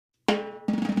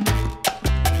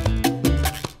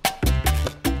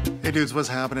Hey dudes, what's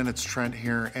happening? It's Trent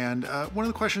here, and one of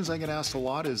the questions I get asked a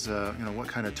lot is, what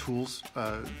kind of tools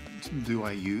do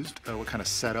I use? What kind of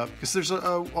setup? Because there's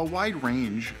a wide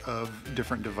range of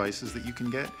different devices that you can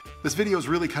get. This video is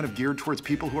really kind of geared towards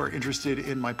people who are interested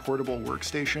in my portable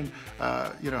workstation.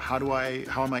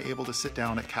 How am I able to sit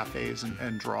down at cafes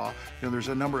and draw? There's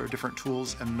a number of different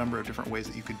tools and a number of different ways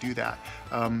that you could do that,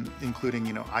 including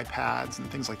iPads and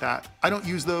things like that. I don't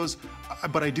use those,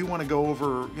 but I do want to go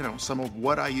over some of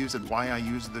what I use and why I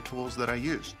use the tools that I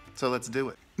use. So let's do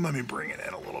it. Let me bring it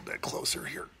in a little bit closer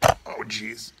here. Oh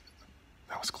geez,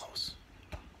 that was close.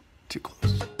 Too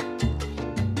close.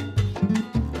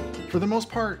 For the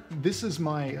most part, this is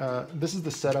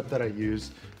the setup that I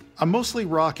use. I'm mostly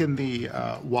rocking the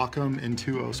Wacom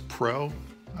Intuos Pro.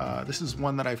 This is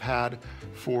one that I've had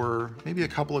for maybe a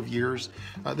couple of years.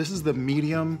 This is the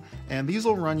medium, and these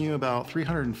will run you about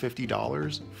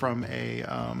 $350 from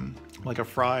like a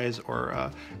Fry's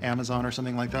or Amazon or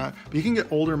something like that. But you can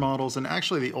get older models, and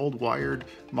actually the old wired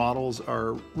models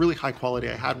are really high quality.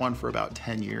 I had one for about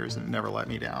 10 years and it never let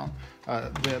me down.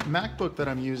 The MacBook that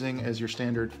I'm using is your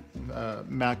standard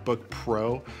MacBook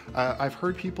Pro. I've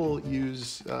heard people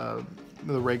use the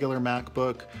regular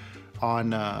MacBook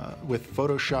with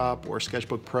Photoshop or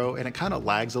Sketchbook Pro, and it kind of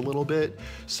lags a little bit.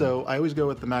 So I always go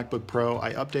with the MacBook Pro.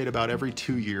 I update about every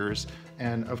 2 years.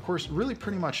 And of course, really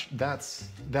pretty much that's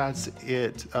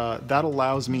it. That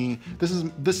allows me,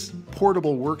 this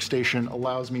portable workstation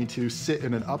allows me to sit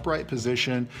in an upright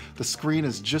position. The screen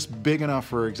is just big enough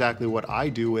for exactly what I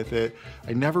do with it.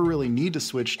 I never really need to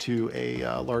switch to a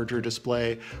larger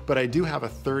display, but I do have a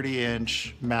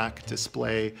 30-inch Mac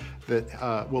display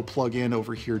that will plug in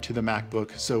over here to the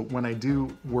MacBook. So when I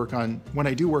do work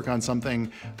on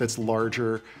something that's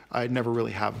larger, I never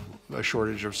really have a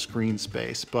shortage of screen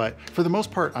space. But for the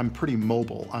most part, I'm pretty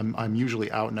mobile. I'm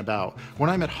usually out and about. When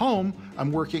I'm at home,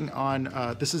 I'm working on,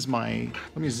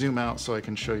 let me zoom out so I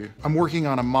can show you. I'm working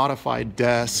on a modified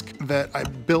desk that I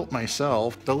built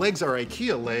myself. The legs are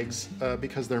Ikea legs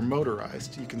because they're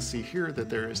motorized. You can see here that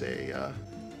there is a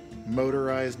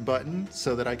motorized button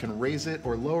so that I can raise it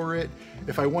or lower it.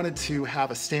 If I wanted to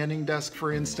have a standing desk,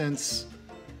 for instance,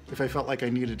 if I felt like I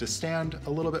needed to stand a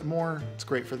little bit more, it's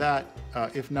great for that.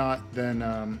 If not,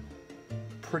 then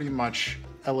pretty much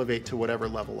elevate to whatever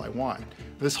level I want.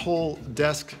 This whole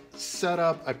desk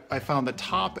setup, I found the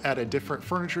top at a different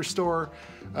furniture store.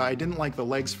 I didn't like the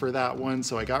legs for that one,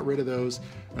 so I got rid of those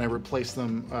and I replaced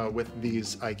them with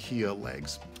these Ikea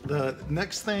legs. The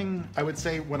next thing I would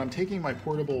say when I'm taking my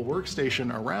portable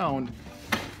workstation around,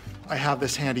 I have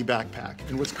this handy backpack.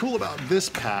 And what's cool about this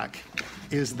pack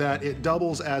is that it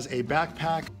doubles as a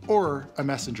backpack or a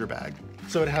messenger bag.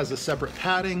 So it has a separate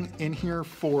padding in here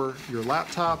for your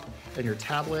laptop and your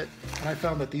tablet. And I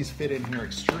found that these fit in here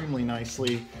extremely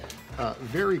nicely.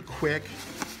 Very quick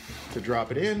to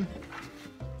drop it in.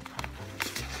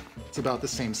 It's about the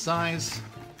same size.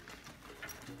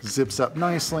 Zips up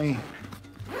nicely.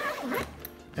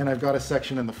 And I've got a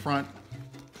section in the front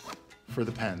for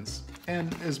the pens,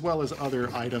 and as well as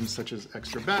other items such as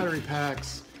extra battery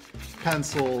packs,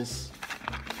 pencils,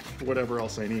 whatever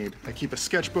else I need. I keep a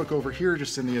sketchbook over here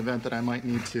just in the event that I might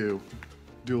need to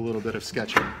do a little bit of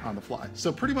sketching on the fly.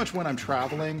 So pretty much when I'm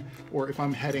traveling or if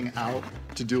I'm heading out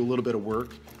to do a little bit of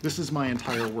work, this is my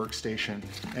entire workstation,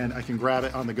 and I can grab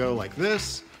it on the go like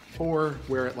this or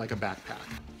wear it like a backpack.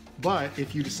 But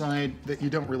if you decide that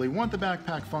you don't really want the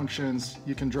backpack functions,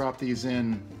 you can drop these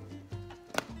in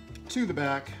to the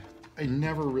back. I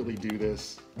never really do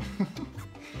this,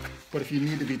 but if you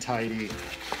need to be tidy,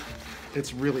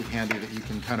 it's really handy that you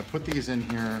can kind of put these in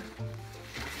here.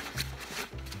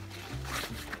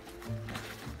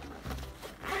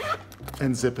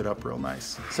 And zip it up real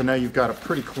nice. So now you've got a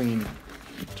pretty clean,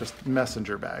 just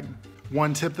messenger bag.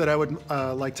 One tip that I would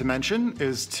like to mention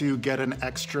is to get an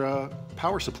extra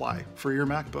power supply for your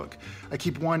MacBook. I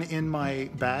keep one in my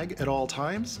bag at all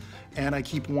times, and I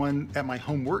keep one at my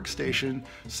home workstation,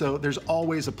 so there's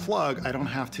always a plug. I don't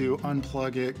have to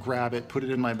unplug it, grab it, put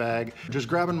it in my bag. Just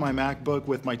grabbing my MacBook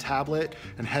with my tablet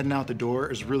and heading out the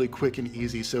door is really quick and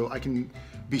easy, so I can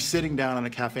be sitting down in a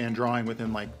cafe and drawing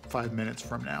within like 5 minutes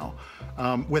from now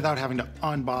without having to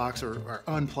unbox or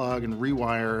unplug and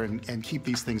rewire and keep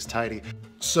these things tidy.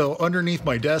 So underneath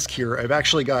my desk here, I've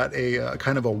actually got a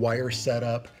kind of a wire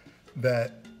setup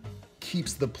that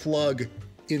keeps the plug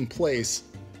in place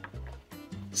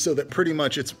so that pretty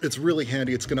much it's really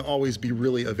handy. It's gonna always be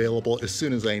really available as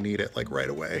soon as I need it, like right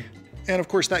away. And of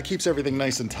course that keeps everything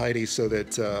nice and tidy so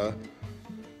that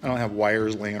I don't have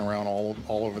wires laying around all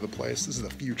over the place. This is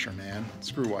the future, man.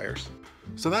 Screw wires.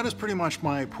 So that is pretty much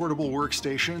my portable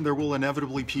workstation. There will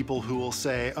inevitably people who will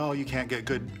say, oh, you can't get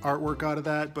good artwork out of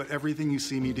that, but everything you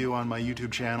see me do on my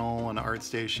YouTube channel and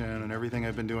ArtStation and everything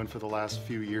I've been doing for the last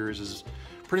few years is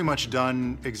pretty much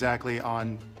done exactly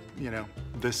on, you know,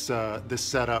 this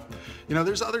setup. You know,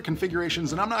 there's other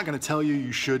configurations, and I'm not going to tell you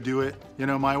you should do it, you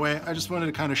know, my way. I just wanted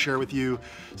to kind of share with you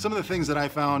some of the things that I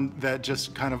found that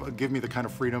just kind of give me the kind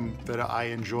of freedom that I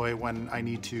enjoy when I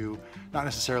need to not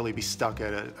necessarily be stuck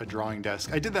at a drawing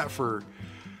desk. I did that for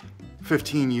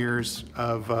 15 years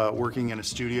of working in a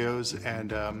studios,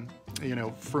 and you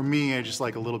know, for me, I just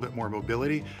like a little bit more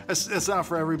mobility. It's not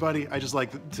for everybody. I just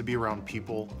like to be around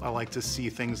people. I like to see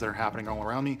things that are happening all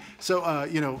around me. So,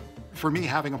 you know, for me,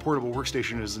 having a portable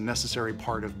workstation is a necessary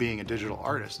part of being a digital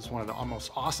artist. It's one of the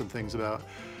most awesome things about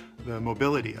the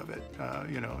mobility of it.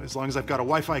 You know, as long as I've got a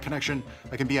Wi-Fi connection,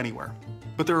 I can be anywhere.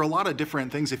 But there are a lot of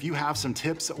different things. If you have some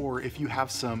tips or if you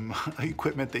have some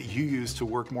equipment that you use to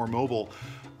work more mobile,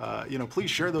 you know, please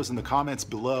share those in the comments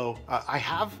below. I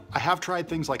have tried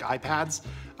things like iPads.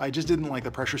 I just didn't like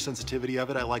the pressure sensitivity of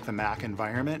it. I like the Mac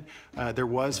environment. There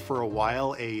was for a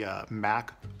while a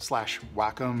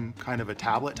Mac/Wacom kind of a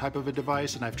tablet type of a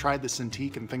device, and I've tried the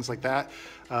Cintiq and things like that.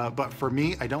 But for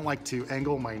me, I don't like to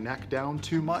angle my neck down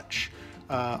too much.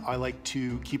 I like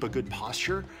to keep a good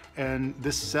posture, and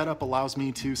this setup allows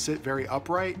me to sit very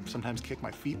upright, sometimes kick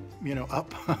my feet, you know,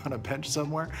 up on a bench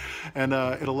somewhere, and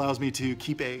it allows me to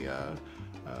keep a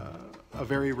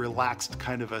very relaxed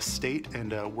kind of a state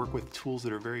and work with tools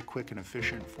that are very quick and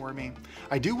efficient for me.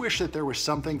 I do wish that there was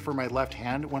something for my left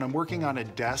hand. When I'm working on a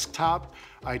desktop,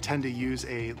 I tend to use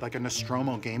like a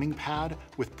Nostromo Gaming Pad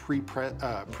with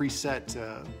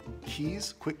preset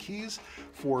keys, quick keys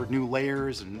for new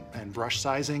layers and brush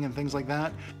sizing and things like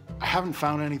that. I haven't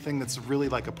found anything that's really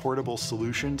like a portable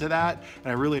solution to that,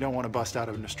 and I really don't want to bust out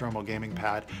a Nostromo Gaming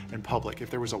Pad in public. If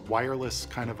there was a wireless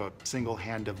kind of a single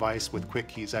hand device with quick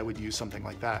keys, I would use something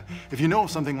like that. If you know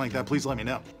of something like that, please let me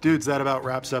know. Dudes, that about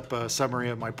wraps up a summary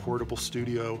of my portable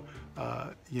studio.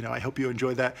 You know, I hope you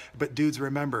enjoyed that. But dudes,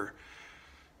 remember,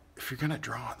 if you're gonna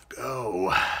draw on the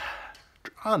go,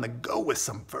 draw on the go with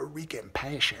some freaking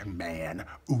passion, man.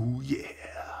 Ooh yeah.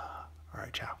 All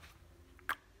right, ciao.